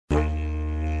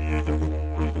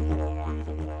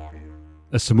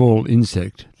A small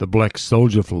insect, the black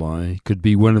soldier fly, could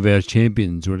be one of our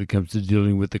champions when it comes to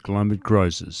dealing with the climate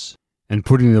crisis. And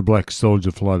putting the black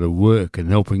soldier fly to work and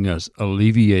helping us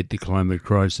alleviate the climate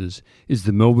crisis is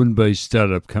the Melbourne-based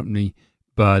startup company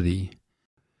Bardee.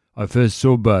 I first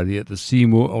saw Bardee at the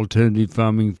Seymour Alternative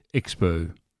Farming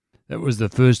Expo. That was the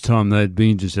first time they had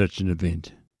been to such an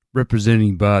event.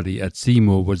 Representing Bardee at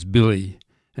Seymour was Billy,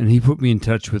 and he put me in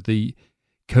touch with the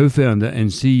co-founder and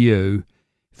CEO,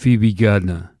 Phoebe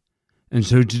Gardner. And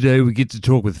so today we get to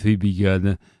talk with Phoebe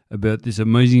Gardner about this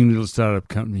amazing little startup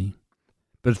company.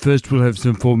 But first we'll have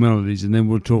some formalities and then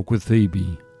we'll talk with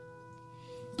Phoebe.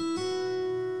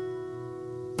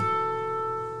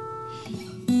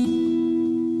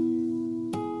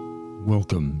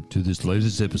 Welcome to this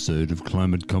latest episode of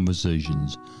Climate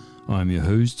Conversations. I'm your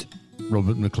host,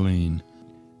 Robert McLean,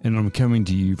 and I'm coming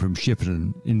to you from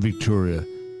Shepparton in Victoria,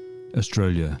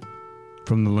 Australia,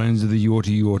 from the lands of the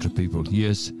Yorta Yorta people.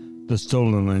 Yes, the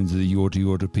stolen lands of the Yorta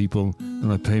Yorta people,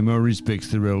 and I pay my respects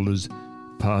to their elders,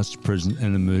 past, present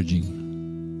and emerging.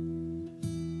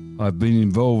 I've been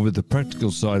involved with the practical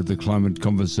side of the climate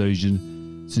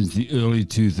conversation since the early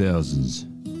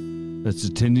 2000s. That's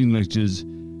attending lectures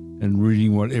and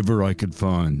reading whatever I could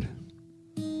find.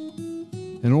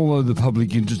 And although the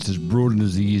public interest has broadened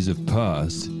as the years have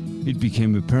passed, it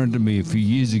became apparent to me a few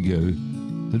years ago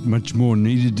that much more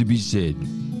needed to be said.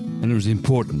 And it was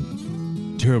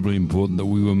important, terribly important, that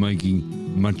we were making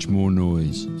much more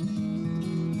noise.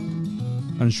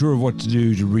 Unsure of what to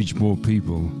do to reach more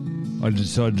people, I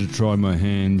decided to try my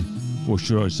hand, or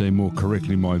should I say more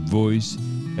correctly my voice,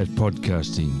 at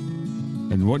podcasting.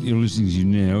 And what you're listening to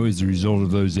now is the result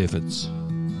of those efforts.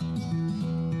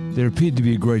 There appeared to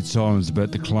be a great silence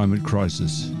about the climate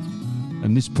crisis,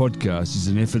 and this podcast is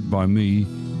an effort by me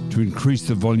to increase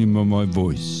the volume of my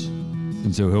voice,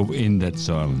 and so help end that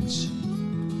silence.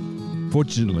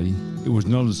 Fortunately, it was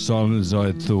not as silent as I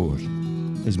had thought,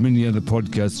 as many other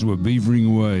podcasts were beavering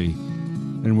away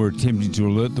and were attempting to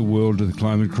alert the world to the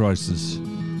climate crisis.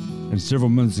 And several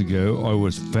months ago, I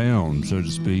was found, so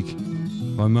to speak,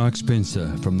 by Mark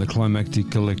Spencer from the Climactic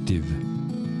Collective.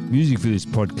 Music for this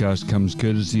podcast comes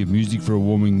courtesy of Music for a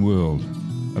Warming World,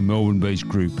 a Melbourne-based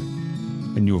group,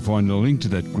 and you'll find a link to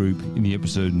that group in the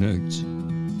episode notes.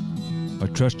 I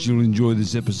trust you'll enjoy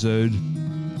this episode,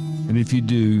 and if you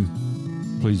do,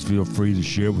 please feel free to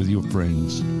share it with your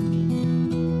friends.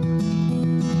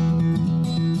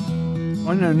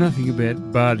 I know nothing about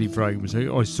Bardee fragrance.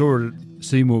 I saw it at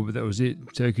Seymour, but that was it.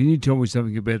 So can you tell me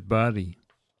something about Bardee?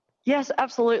 Yes,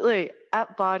 absolutely.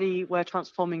 At Bardee, we're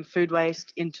transforming food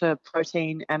waste into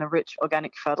protein and a rich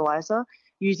organic fertilizer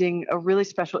using a really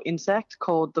special insect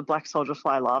called the black soldier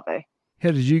fly larvae.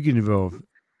 How did you get involved?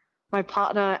 My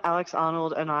partner, Alex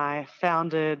Arnold, and I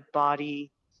founded Bardee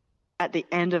at the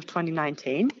end of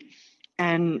 2019.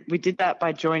 And we did that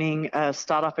by joining a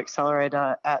startup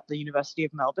accelerator at the University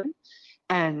of Melbourne.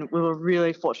 And we were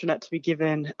really fortunate to be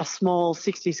given a small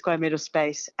 60 square metre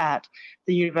space at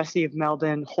the University of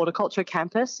Melbourne Horticulture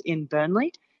Campus in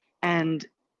Burnley. And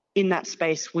in that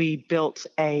space, we built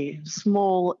a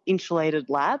small insulated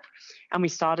lab, and we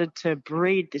started to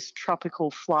breed this tropical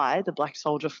fly, the black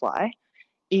soldier fly,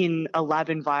 in a lab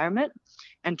environment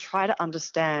and try to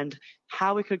understand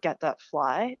how we could get that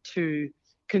fly to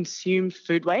consume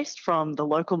food waste from the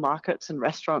local markets and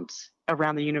restaurants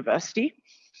around the university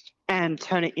and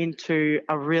turn it into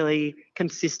a really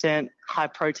consistent high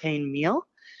protein meal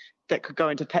that could go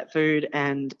into pet food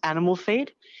and animal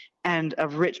feed and a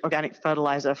rich organic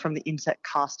fertilizer from the insect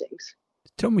castings.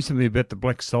 Tell me something about the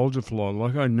black soldier fly.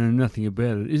 Like, I know nothing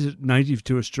about it. Is it native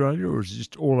to Australia or is it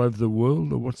just all over the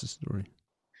world, or what's the story?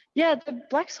 Yeah, the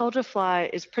black soldier fly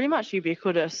is pretty much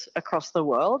ubiquitous across the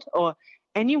world or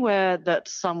anywhere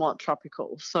that's somewhat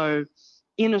tropical. So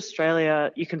in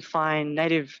Australia, you can find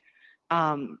native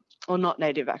or not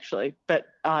native actually, but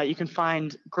you can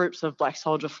find groups of black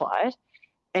soldier flies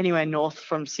anywhere north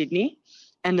from Sydney,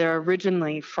 and they're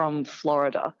originally from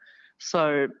Florida.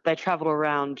 So they travel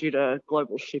around due to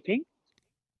global shipping.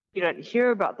 You don't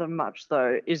hear about them much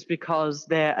though, is because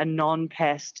they're a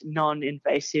non-pest,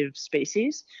 non-invasive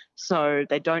species. So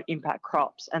they don't impact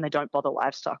crops and they don't bother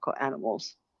livestock or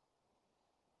animals.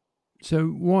 So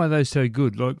why are they so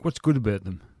good? Like, what's good about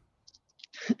them?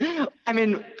 I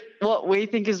mean, what we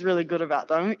think is really good about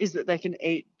them is that they can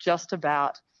eat just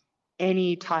about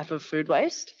any type of food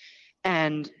waste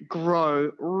and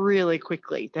grow really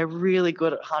quickly. They're really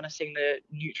good at harnessing the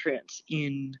nutrients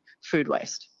in food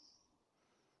waste.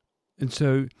 And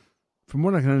so, from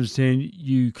what I can understand,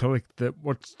 you collect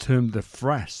what's termed the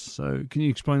frass. So can you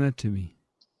explain that to me?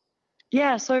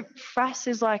 Yeah, so frass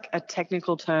is like a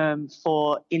technical term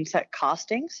for insect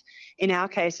castings. In our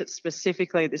case, it's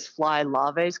specifically this fly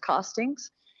larvae castings.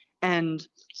 And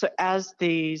so as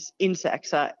these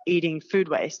insects are eating food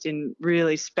waste in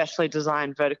really specially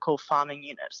designed vertical farming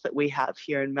units that we have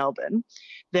here in Melbourne,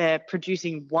 they're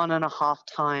producing 1.5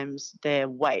 times their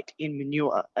weight in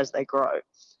manure as they grow.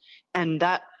 And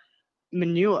that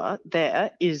manure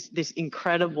there is this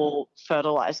incredible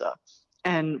fertilizer.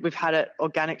 And we've had it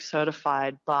organic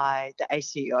certified by the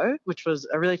ACO, which was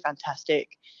a really fantastic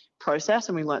process.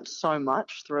 And we learned so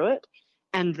much through it.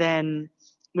 And then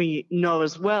we know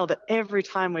as well that every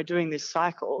time we're doing this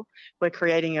cycle, we're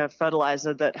creating a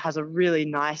fertilizer that has a really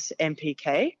nice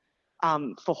NPK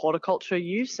for horticulture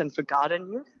use and for garden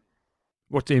use.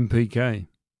 What's MPK?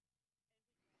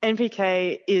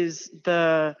 NPK is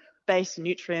the base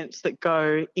nutrients that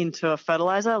go into a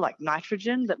fertilizer, like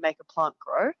nitrogen, that make a plant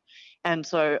grow. And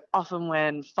so often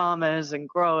when farmers and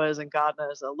growers and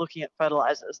gardeners are looking at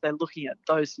fertilizers, they're looking at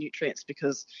those nutrients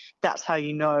because that's how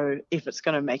you know if it's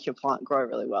going to make your plant grow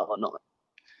really well or not.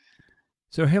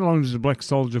 So how long does a black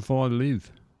soldier fly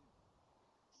live?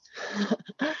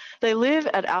 They live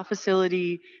at our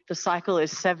facility, the cycle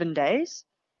is 7 days.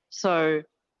 So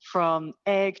from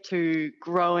egg to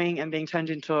growing and being turned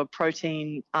into a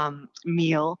protein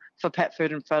meal for pet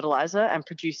food and fertilizer and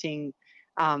producing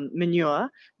manure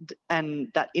and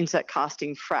that insect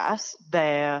casting frass,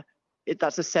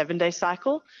 that's a 7-day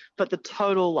cycle. But the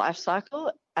total life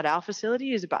cycle at our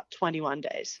facility is about 21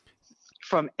 days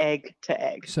from egg to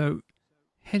egg. So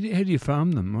how do you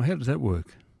farm them? Or how does that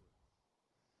work?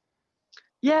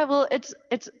 Yeah, well, it's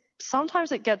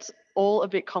sometimes it gets all a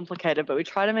bit complicated, but we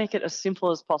try to make it as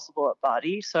simple as possible at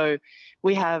Bardee. So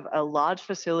we have a large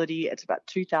facility. It's about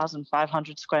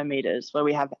 2,500 square meters where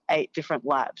we have 8 different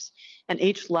labs. And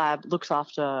each lab looks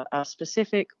after a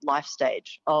specific life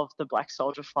stage of the black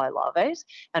soldier fly larvae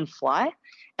and fly.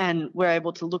 And we're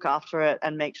able to look after it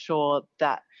and make sure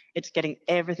that it's getting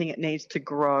everything it needs to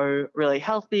grow really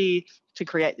healthy, to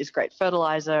create this great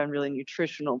fertilizer and really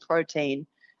nutritional protein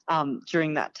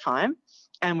during that time.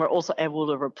 And we're also able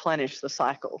to replenish the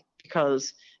cycle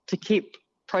because to keep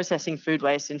processing food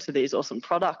waste into these awesome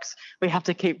products, we have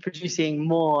to keep producing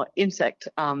more insect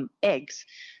eggs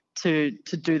to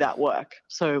do that work.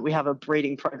 So we have a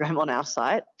breeding program on our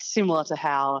site, similar to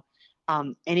how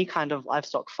any kind of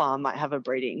livestock farm might have a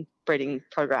breeding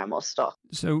program or stock.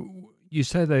 So you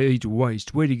say they eat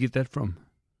waste. Where do you get that from?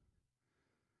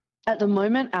 At the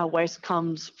moment, our waste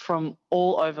comes from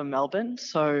all over Melbourne.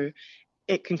 So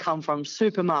it can come from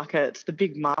supermarkets, the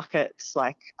big markets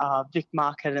like Vic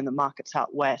Market and the markets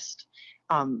out west,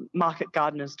 market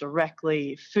gardeners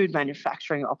directly, food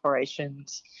manufacturing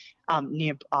operations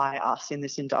nearby us in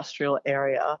this industrial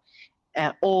area,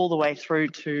 and all the way through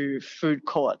to food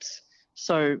courts.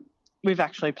 So we've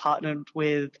actually partnered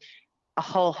with a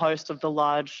whole host of the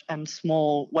large and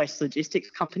small waste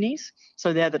logistics companies.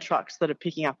 So they're the trucks that are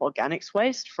picking up organics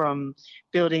waste from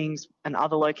buildings and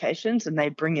other locations, and they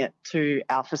bring it to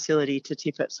our facility to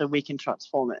tip it so we can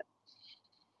transform it.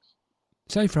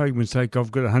 Say, for argument's sake,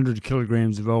 I've got 100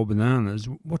 kilograms of old bananas.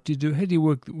 What do you do? How do you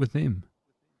work with them?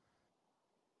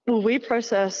 Well, we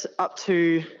process up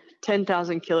to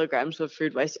 10,000 kilograms of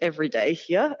food waste every day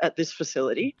here at this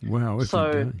facility. Wow,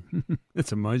 every day.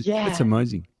 That's amazing. Yeah. That's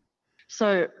amazing.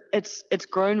 So it's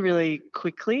grown really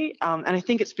quickly, and I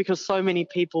think it's because so many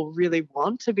people really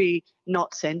want to be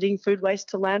not sending food waste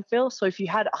to landfill. So if you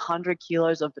had 100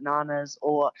 kilos of bananas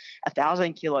or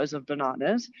 1,000 kilos of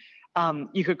bananas,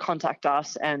 you could contact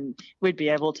us and we'd be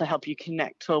able to help you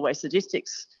connect to a waste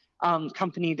logistics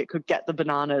company that could get the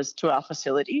bananas to our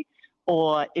facility.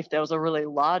 Or if there was a really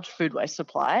large food waste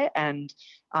supply and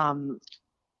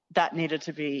that needed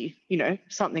to be,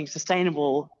 something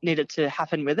sustainable needed to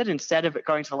happen with it instead of it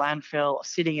going to landfill or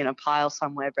sitting in a pile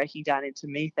somewhere breaking down into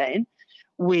methane,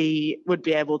 we would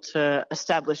be able to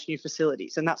establish new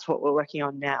facilities. And that's what we're working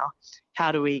on now.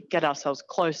 How do we get ourselves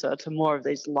closer to more of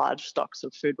these large stocks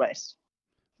of food waste?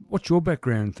 What's your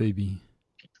background, Phoebe?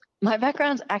 My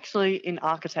background's actually in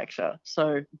architecture.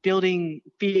 So building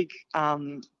big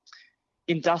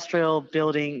industrial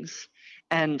buildings.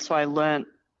 And so I learned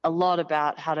a lot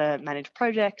about how to manage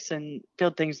projects and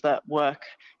build things that work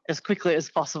as quickly as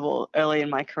possible early in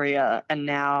my career. And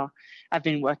now I've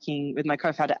been working with my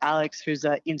co-founder, Alex, who's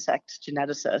an insect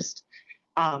geneticist,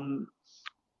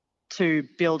 to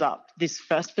build up this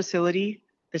first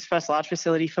large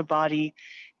facility for Bardee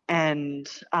and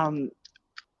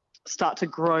start to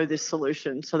grow this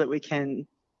solution so that we can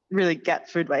really get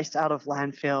food waste out of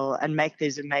landfill and make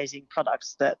these amazing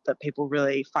products that people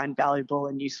really find valuable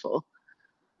and useful.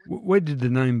 Where did the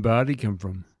name Bardee come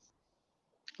from?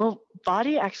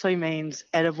 Bardee actually means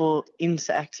edible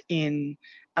insect in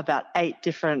about 8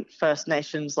 different First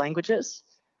Nations languages.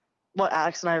 What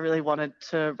Alex and I really wanted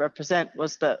to represent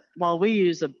was that while we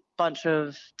use a bunch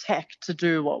of tech to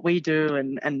do what we do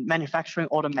and manufacturing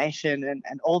automation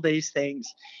and all these things,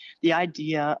 the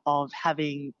idea of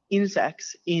having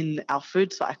insects in our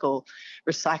food cycle,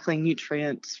 recycling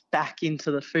nutrients back into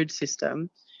the food system,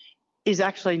 is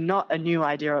actually not a new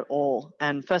idea at all.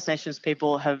 And First Nations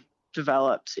people have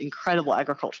developed incredible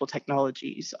agricultural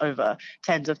technologies over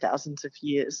tens of thousands of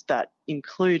years that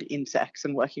include insects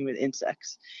and working with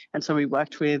insects. And so we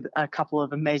worked with a couple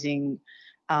of amazing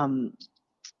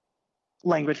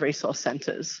language resource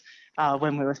centres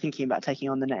when we were thinking about taking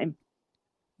on the name.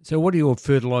 So what are your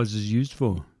fertilisers used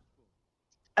for?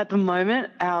 At the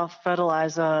moment, our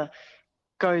fertiliser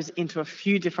goes into a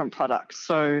few different products.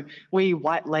 So we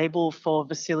white label for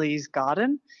Vasili's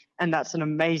garden, and that's an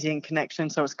amazing connection.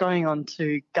 So it's going on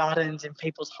to gardens in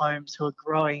people's homes who are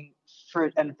growing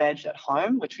fruit and veg at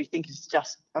home, which we think is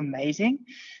just amazing.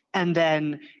 And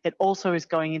then it also is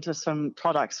going into some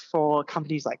products for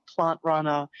companies like Plant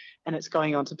Runner, and it's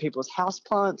going on to people's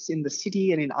houseplants in the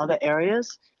city and in other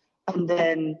areas. And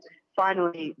then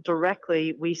finally,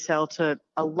 directly, we sell to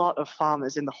a lot of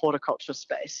farmers in the horticulture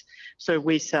space. So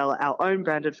we sell our own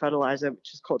branded fertilizer,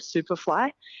 which is called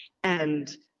Superfly.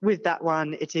 And with that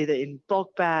one, it's either in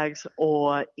bulk bags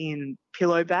or in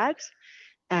pillow bags.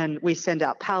 And we send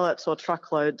out pallets or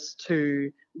truckloads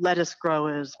to lettuce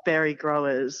growers, berry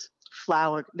growers,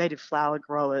 native flower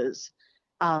growers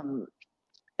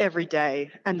every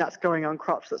day. And that's going on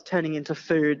crops that's turning into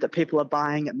food that people are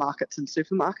buying at markets and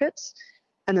supermarkets.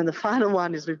 And then the final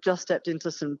one is we've just stepped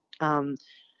into some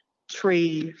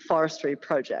tree forestry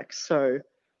projects. So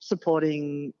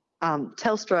supporting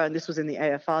Telstra, and this was in the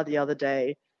AFR the other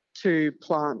day, to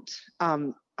plant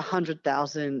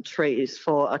 100,000 trees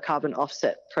for a carbon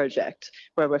offset project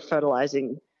where we're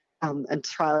fertilising and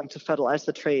trialling to fertilise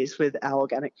the trees with our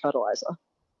organic fertiliser.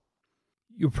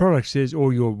 Your product says,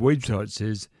 or your website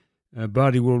says,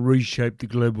 Bardee will reshape the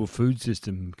global food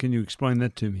system. Can you explain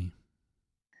that to me?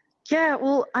 Yeah,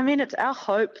 well, I mean, it's our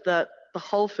hope that the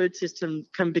whole food system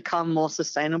can become more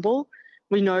sustainable.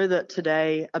 We know that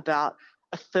today about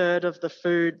a third of the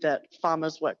food that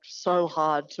farmers work so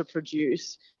hard to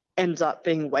produce ends up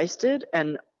being wasted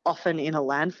and often in a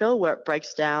landfill where it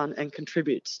breaks down and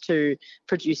contributes to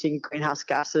producing greenhouse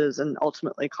gases and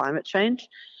ultimately climate change.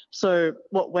 So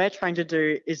what we're trying to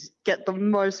do is get the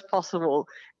most possible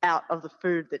out of the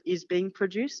food that is being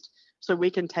produced so we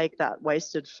can take that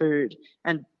wasted food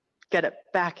and get it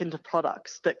back into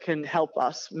products that can help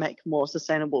us make more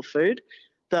sustainable food.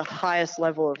 The highest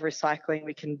level of recycling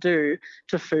we can do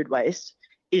to food waste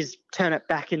is turn it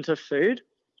back into food.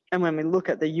 And when we look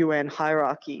at the UN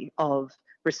hierarchy of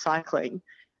recycling,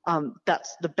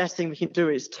 that's the best thing we can do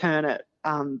is turn it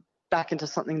back into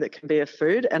something that can be a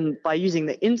food. And by using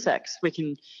the insects, we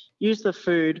can use the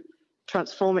food,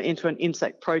 transform it into an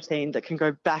insect protein that can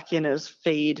go back in as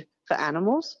feed for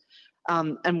animals.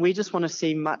 And we just want to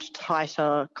see much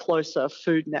tighter, closer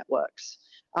food networks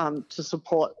to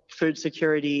support food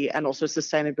security and also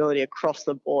sustainability across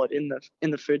the board in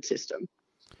the food system.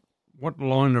 What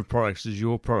line of products does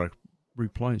your product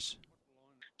replace?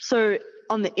 So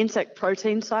on the insect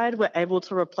protein side, we're able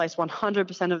to replace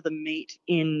 100% of the meat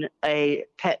in a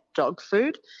pet dog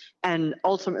food and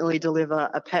ultimately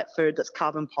deliver a pet food that's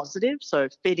carbon positive. So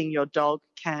feeding your dog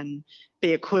can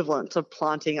be equivalent to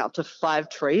planting up to 5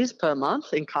 trees per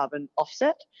month in carbon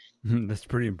offset. That's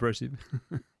pretty impressive.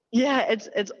 Yeah,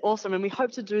 it's awesome. And we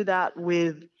hope to do that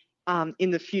with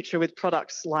in the future with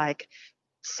products like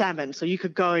salmon. So you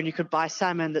could go and you could buy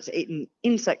salmon that's eaten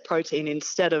insect protein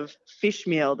instead of fish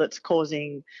meal that's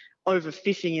causing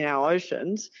overfishing in our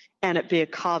oceans, and it be a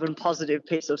carbon positive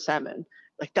piece of salmon.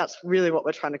 Like that's really what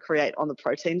we're trying to create on the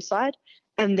protein side.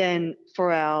 And then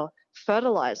for our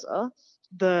fertilizer,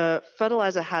 the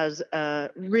fertilizer has a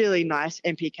really nice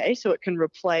NPK, so it can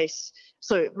replace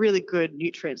really good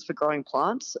nutrients for growing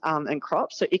plants and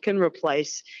crops. So it can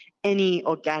replace any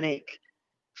organic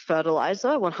fertilizer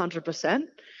 100%.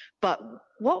 But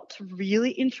what's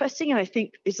really interesting, and I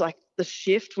think is like the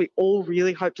shift we all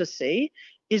really hope to see,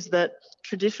 is that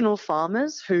traditional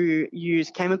farmers who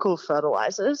use chemical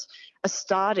fertilizers are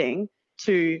starting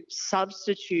to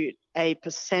substitute a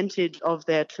percentage of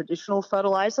their traditional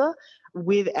fertilizer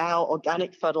with our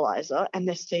organic fertilizer, and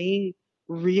they're seeing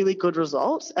really good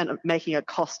results and making a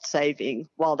cost saving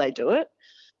while they do it.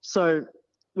 So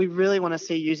we really want to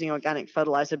see using organic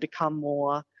fertilizer become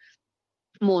more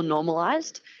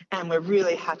normalized, and we're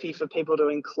really happy for people to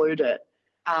include it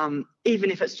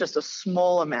even if it's just a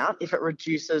small amount, if it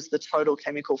reduces the total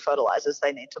chemical fertilizers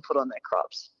they need to put on their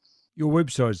crops. Your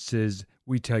website says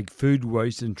we take food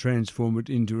waste and transform it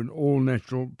into an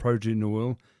all-natural protein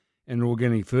oil and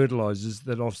organic fertilizers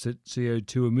that offset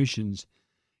CO2 emissions.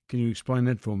 Can you explain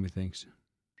that for me? Thanks.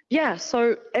 Yeah,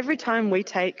 so every time we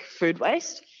take food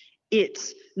waste,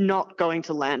 it's not going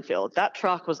to landfill. That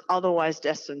truck was otherwise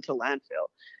destined to landfill.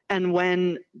 And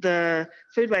when the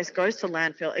food waste goes to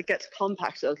landfill, it gets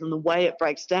compacted, and the way it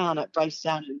breaks down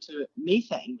into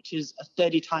methane, which is a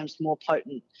 30 times more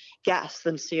potent gas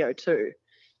than CO2.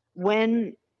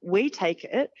 When we take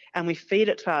it and we feed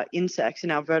it to our insects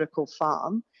in our vertical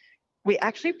farm, we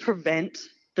actually prevent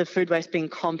the food waste being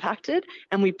compacted,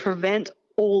 and we prevent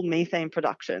all methane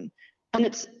production. And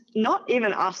it's not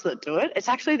even us that do it, it's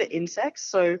actually the insects.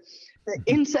 So the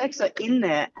insects are in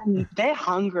there and they're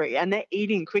hungry and they're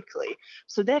eating quickly.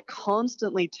 So they're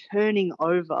constantly turning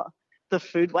over the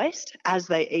food waste as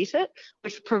they eat it,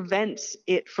 which prevents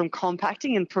it from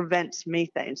compacting and prevents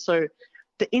methane. So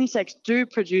the insects do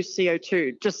produce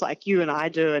CO2 just like you and I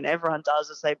do and everyone does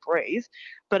as they breathe,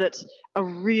 but it's a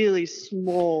really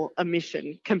small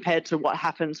emission compared to what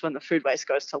happens when the food waste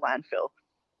goes to landfill.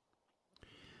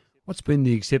 What's been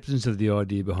the acceptance of the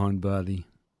idea behind Bardee?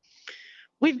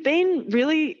 We've been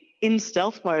really in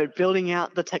stealth mode building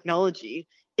out the technology.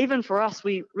 Even for us,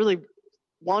 we really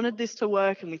wanted this to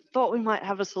work and we thought we might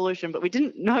have a solution, but we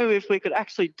didn't know if we could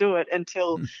actually do it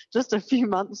until just a few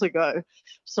months ago.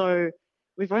 So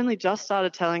we've only just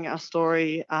started telling our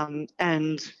story,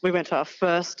 and we went to our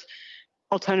first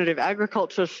alternative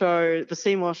agriculture show, the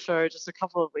Seymour show, just a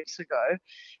couple of weeks ago.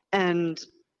 And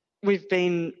we've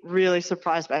been really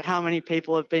surprised by how many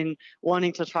people have been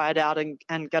wanting to try it out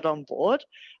and get on board.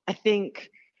 I think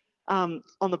on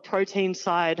the protein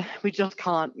side, we just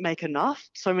can't make enough.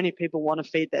 So many people want to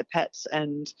feed their pets,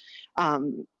 and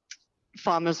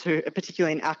farmers who,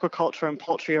 particularly in aquaculture and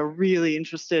poultry, are really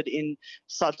interested in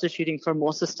substituting for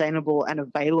more sustainable and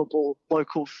available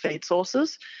local feed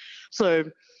sources. So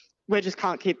we just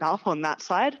can't keep up on that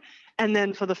side. And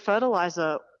then for the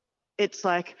fertilizer, it's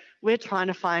like we're trying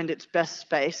to find its best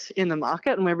space in the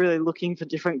market, and we're really looking for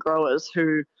different growers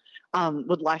who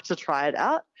would like to try it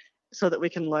out so that we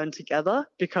can learn together.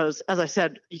 Because, as I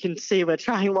said, you can see we're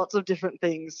trying lots of different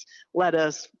things: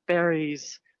 lettuce,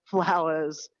 berries,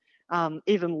 flowers,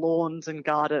 even lawns and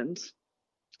gardens.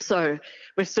 So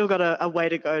we've still got a way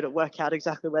to go to work out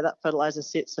exactly where that fertilizer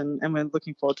sits, and we're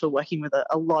looking forward to working with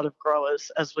a lot of growers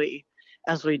as we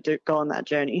do go on that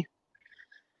journey.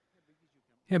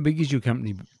 How big is your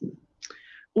company?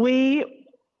 We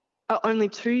are only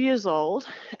 2 years old,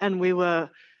 and we were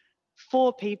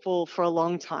 4 people for a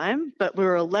long time, but we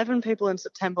were 11 people in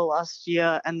September last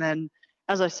year. And then,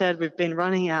 as I said, we've been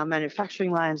running our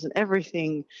manufacturing lines and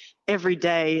everything every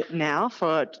day now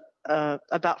for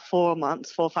about 4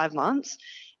 or 5 months.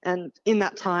 And in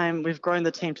that time, we've grown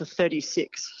the team to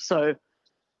 36. So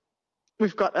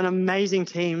we've got an amazing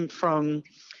team from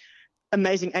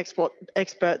amazing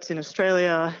experts in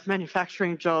Australia,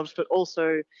 manufacturing jobs, but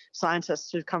also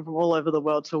scientists who've come from all over the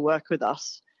world to work with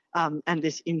us and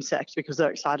this insect because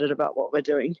they're excited about what we're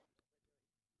doing.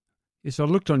 Yes, I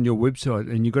looked on your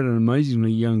website and you've got an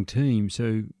amazingly young team.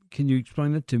 So can you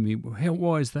explain that to me?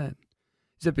 Why is that?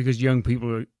 Is that because young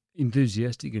people are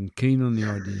enthusiastic and keen on the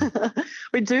idea?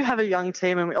 We do have a young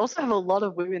team, and we also have a lot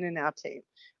of women in our team.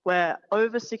 We're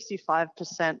over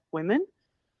 65% women.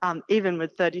 Even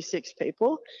with 36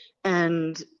 people.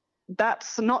 And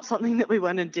that's not something that we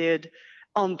went and did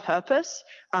on purpose,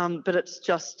 but it's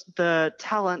just the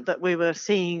talent that we were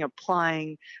seeing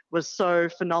applying was so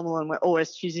phenomenal, and we're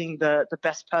always choosing the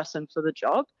best person for the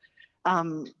job.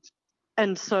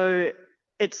 And so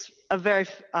it's a very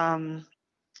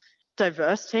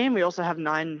diverse team. We also have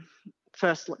 9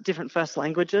 different first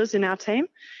languages in our team.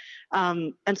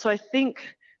 And so I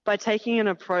think by taking an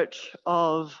approach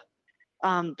of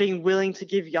being willing to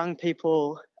give young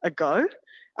people a go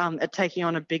at taking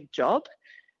on a big job,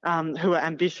 who are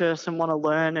ambitious and want to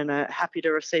learn and are happy to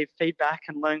receive feedback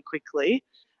and learn quickly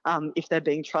if they're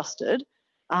being trusted,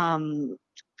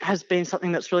 has been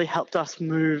something that's really helped us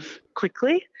move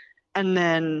quickly. And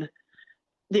then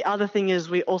the other thing is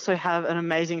we also have an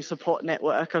amazing support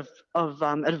network of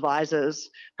advisors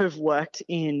who've worked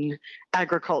in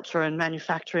agriculture and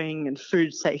manufacturing and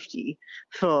food safety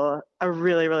for a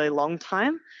really, really long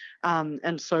time.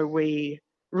 And so we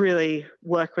really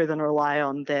work with and rely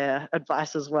on their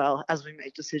advice as well as we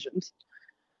make decisions.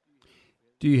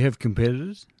 Do you have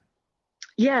competitors?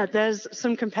 Yeah, there's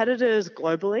some competitors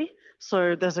globally.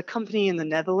 So there's a company in the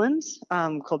Netherlands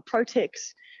called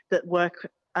Protix that work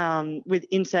with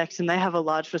insects, and they have a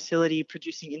large facility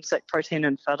producing insect protein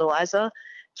and fertilizer.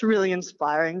 It's really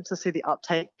inspiring to see the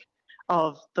uptake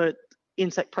of the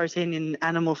insect protein in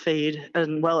animal feed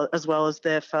and as well as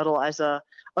their fertilizer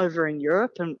over in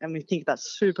Europe. And we think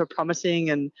that's super promising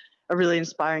and a really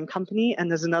inspiring company. And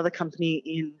there's another company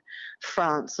in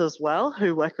France as well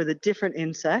who work with a different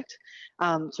insect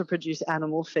to produce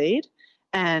animal feed.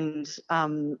 And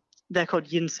they're called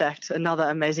Yinsect, another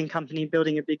amazing company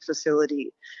building a big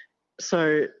facility.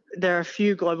 So there are a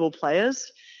few global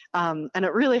players, and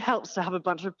it really helps to have a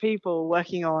bunch of people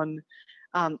working on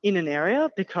in an area,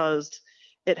 because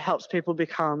it helps people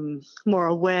become more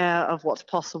aware of what's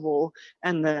possible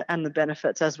and the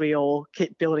benefits as we all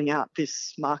keep building out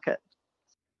this market.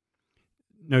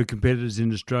 No competitors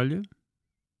in Australia?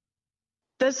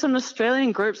 There's some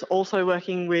Australian groups also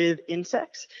working with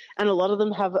insects, and a lot of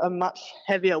them have a much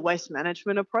heavier waste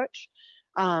management approach,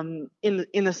 in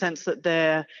the sense that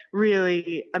they're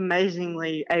really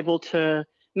amazingly able to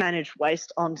manage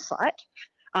waste on site.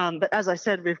 But as I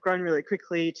said, we've grown really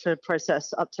quickly to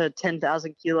process up to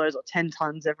 10,000 kilos or 10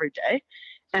 tons every day.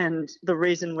 And the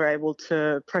reason we're able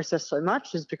to process so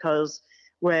much is because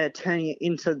we're turning it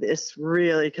into this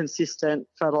really consistent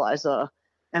fertilizer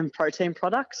and protein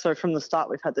product. So from the start,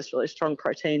 we've had this really strong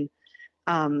protein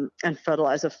and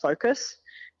fertilizer focus.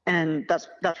 And that's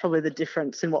probably the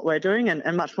difference in what we're doing,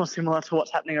 and much more similar to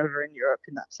what's happening over in Europe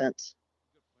in that sense.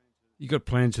 You got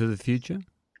plans for the future?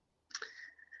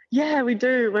 Yeah, we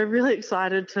do. We're really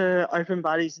excited to open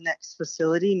Bardee's next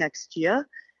facility next year,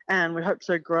 and we hope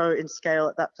to grow in scale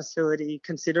at that facility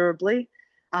considerably.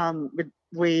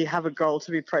 We have a goal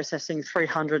to be processing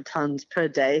 300 tonnes per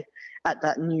day at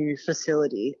that new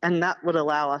facility, and that would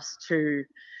allow us to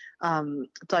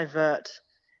divert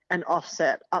and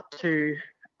offset up to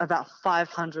about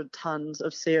 500 tonnes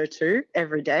of CO2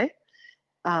 every day.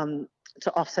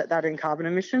 To offset that in carbon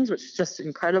emissions, which is just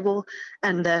incredible,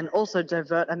 and then also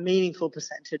divert a meaningful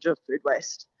percentage of food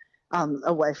waste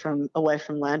away from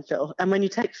landfill. And when you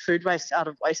take food waste out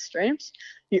of waste streams,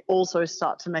 you also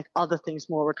start to make other things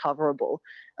more recoverable.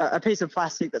 A piece of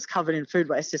plastic that's covered in food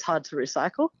waste is hard to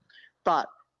recycle, but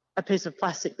a piece of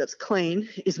plastic that's clean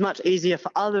is much easier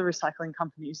for other recycling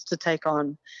companies to take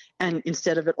on, and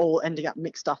instead of it all ending up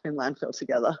mixed up in landfill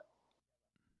together.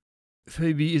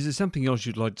 Phoebe, is there something else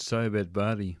you'd like to say about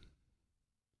Bardee?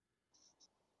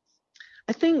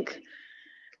 I think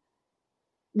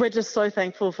we're just so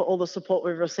thankful for all the support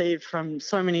we've received from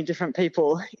so many different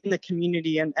people in the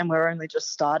community, and we're only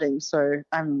just starting. So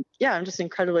I'm just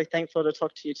incredibly thankful to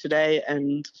talk to you today,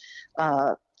 and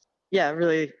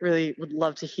really, really would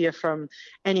love to hear from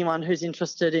anyone who's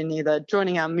interested in either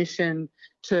joining our mission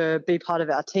to be part of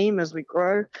our team as we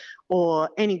grow, or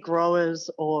any growers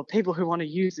or people who want to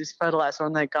use this fertilizer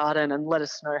on their garden, and let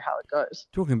us know how it goes.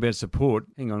 Talking about support,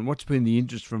 hang on, what's been the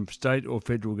interest from state or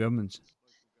federal governments?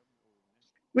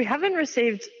 We haven't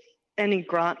received any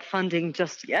grant funding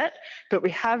just yet, but we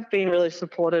have been really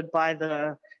supported by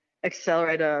the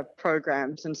accelerator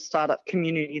programs and startup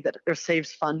community that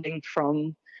receives funding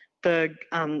from the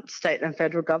state and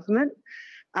federal government.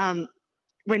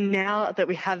 Now that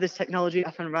we have this technology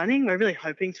up and running, we're really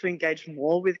hoping to engage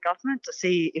more with government to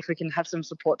see if we can have some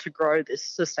support to grow this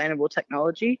sustainable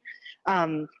technology.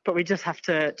 But we just have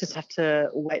to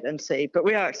wait and see. But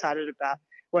we are excited about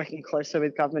working closer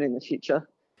with government in the future.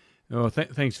 Oh,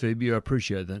 thanks, Phoebe. I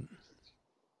appreciate that.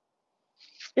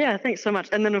 Yeah, thanks so much.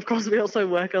 And then, of course, we also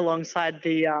work alongside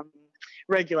the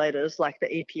regulators like the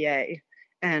EPA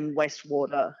and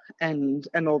wastewater and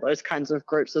all those kinds of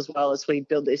groups as well as we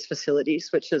build these facilities,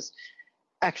 which has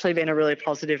actually been a really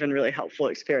positive and really helpful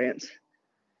experience.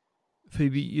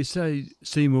 Phoebe, you say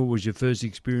Seymour was your first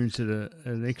experience at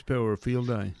an expo or a field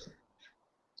day?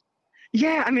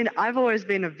 Yeah, I mean, I've always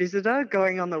been a visitor,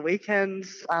 going on the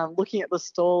weekends, looking at the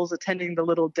stalls, attending the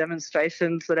little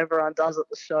demonstrations that everyone does at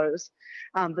the shows.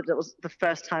 But it was the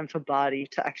first time for Bardee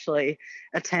to actually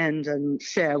attend and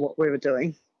share what we were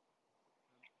doing.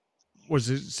 Was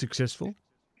it successful?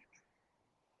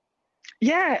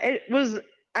 Yeah, it was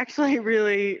actually a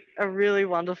really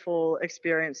wonderful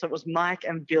experience. It was Mike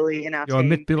and Billy in our team. I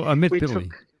met Billy.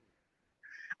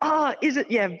 Is it?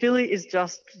 Yeah, Billy is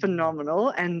just phenomenal,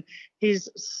 and he's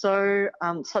so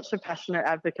such a passionate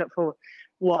advocate for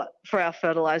our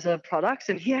fertilizer products,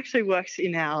 and he actually works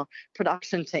in our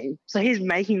production team. So he's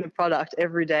making the product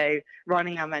every day,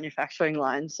 running our manufacturing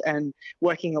lines, and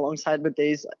working alongside with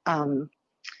these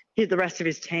the rest of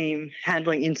his team,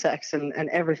 handling insects and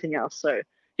everything else. So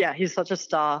yeah, he's such a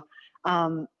star.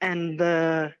 And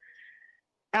the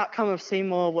outcome of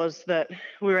Seymour was that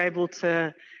we were able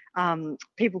to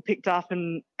people picked up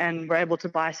and were able to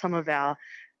buy some of our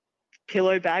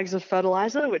kilo bags of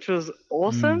fertilizer, which was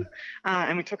awesome.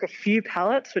 And we took a few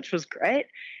pallets, which was great.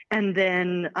 And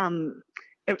then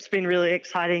it's been really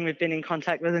exciting. We've been in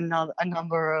contact with a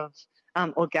number of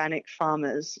organic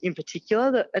farmers in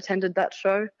particular that attended that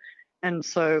show. And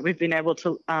so we've been able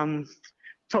to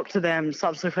talk to them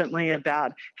subsequently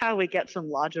about how we get some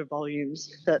larger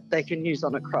volumes that they can use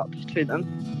on a crop to them.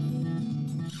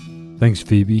 Thanks,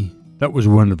 Phoebe. That was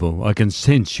wonderful. I can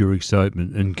sense your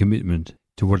excitement and commitment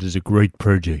to what is a great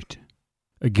project.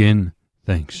 Again,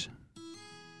 thanks.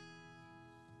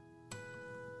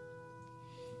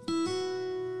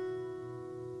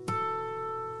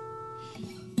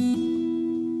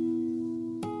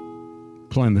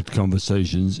 Climate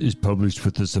Conversations is published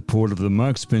with the support of the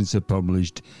Mark Spencer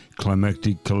published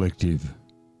Climactic Collective,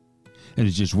 and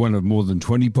is just one of more than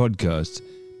 20 podcasts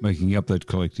making up that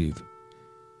collective.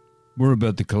 More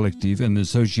about the collective and the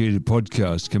associated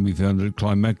podcasts can be found at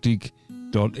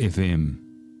climactic.fm.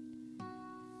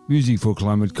 Music for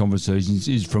Climate Conversations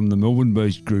is from the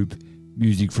Melbourne-based group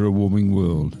Music for a Warming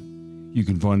World. You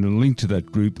can find a link to that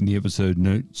group in the episode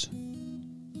notes.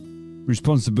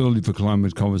 Responsibility for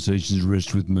Climate Conversations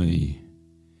rests with me,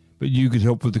 but you could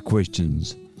help with the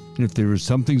questions, and if there is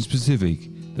something specific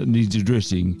that needs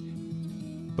addressing,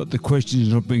 but the question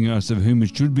is not being asked of whom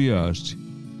it should be asked,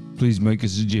 please make a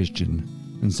suggestion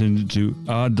and send it to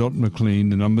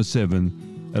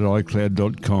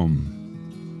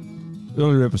r.mclean7@icloud.com.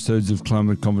 Earlier episodes of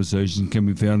Climate Conversation can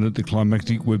be found at the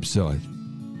Climactic website.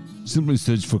 Simply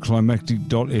search for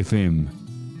climactic.fm.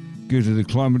 Go to the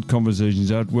Climate Conversations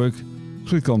artwork,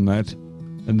 click on that,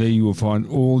 and there you will find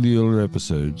all the earlier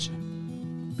episodes.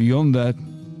 Beyond that,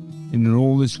 in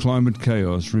all this climate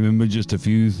chaos, remember just a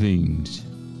few things.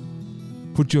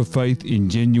 Put your faith in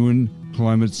genuine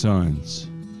climate science.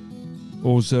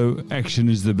 Also, action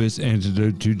is the best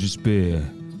antidote to despair,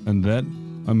 and that,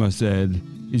 I must add,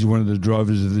 is one of the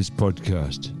drivers of this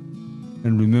podcast.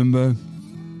 And remember,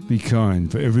 be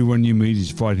kind, for everyone you meet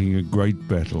is fighting a great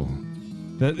battle.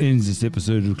 That ends this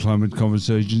episode of Climate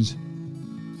Conversations.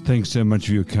 Thanks so much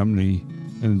for your company,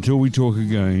 and until we talk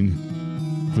again,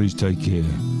 please take care.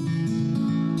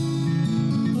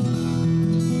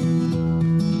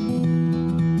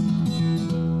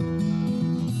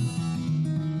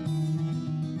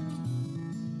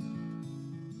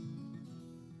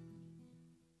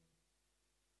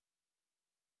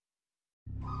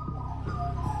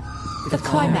 The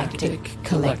Climactic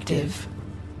Collective.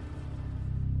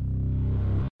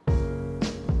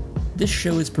 This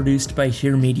show is produced by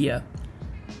Hear Media,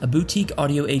 a boutique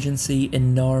audio agency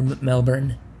in Narm,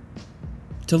 Melbourne.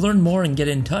 To learn more and get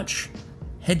in touch,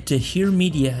 head to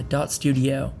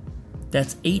hearmedia.studio.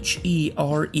 That's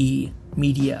HERE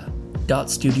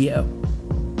media.studio.